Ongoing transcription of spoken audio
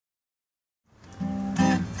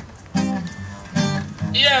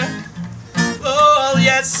Yeah. Oh,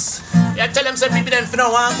 yes. Yeah, tell them some people then for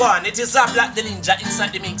no one go on. It is a Black Dillinger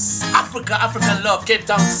inside the mix. Africa, African love, Cape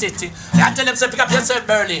Town City. Yeah, tell them some pick up yourself,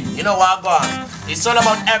 Berlin. You know what go on. It's all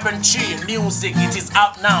about urban tree music. It is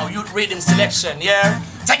out now. Youth Riddim selection, yeah.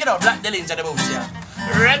 Take it out, Black Dillinger W.h.a.d.L.f.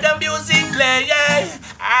 Reggae music play, yeah.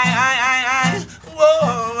 I.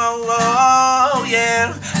 Whoa,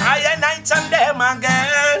 yeah. I and night and day, my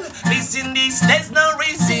girl. Listen this, there's no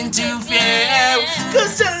reason to fear.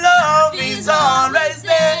 Cause your love is always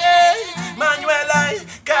there. Manuel, I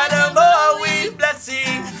got a more with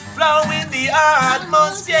blessing. Flow in the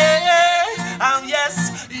atmosphere. And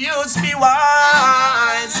yes, use me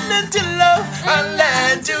wise. Learn to love and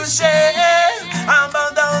learn to share.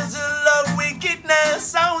 About those who love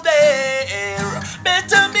wickedness out there.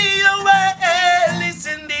 Better be aware.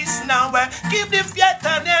 Listen this now. Keep the faith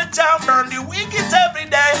and the jam. Burn the wicked every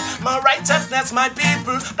day. My righteousness, my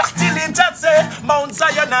people. Black Dillinger say, Mount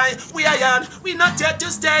Zion, we are young. We not here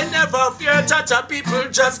to stay. Never fear. Touch our people.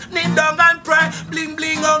 Just kneel down and pray. Bling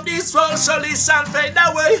bling of this world surely shall fade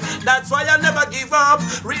away. That's why I never give up.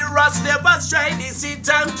 Real rust never stray. This is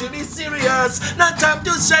time to be serious. Not time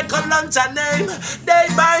to shake a lunch and name. Day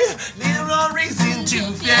by little no reason to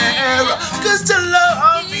fear. Cause the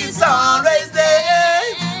love is always there.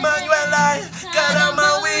 Manuel, I got on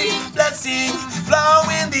my way. Blessing flow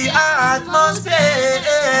in the atmosphere.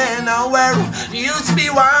 Now where you to be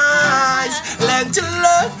wise. Learn to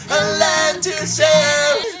love and learn to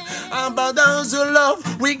share. About those who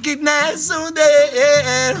love wickedness out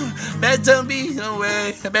there. Better be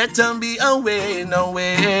away,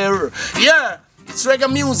 nowhere. Yeah, it's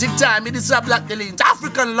reggae music time. It is a Black Dillinger,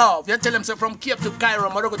 African love. You tell them so from Cape to Cairo,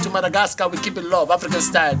 Morocco to Madagascar, we keep it love, African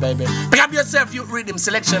style, baby. Pick up yourself, Youth Riddim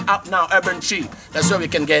selection up now, Urban Tree. That's where we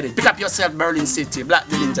can get it. Pick up yourself, Berlin City, Black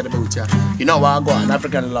Dillinger W.h.a.d.L.f. You know what I go on,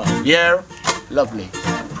 African love. Yeah, lovely.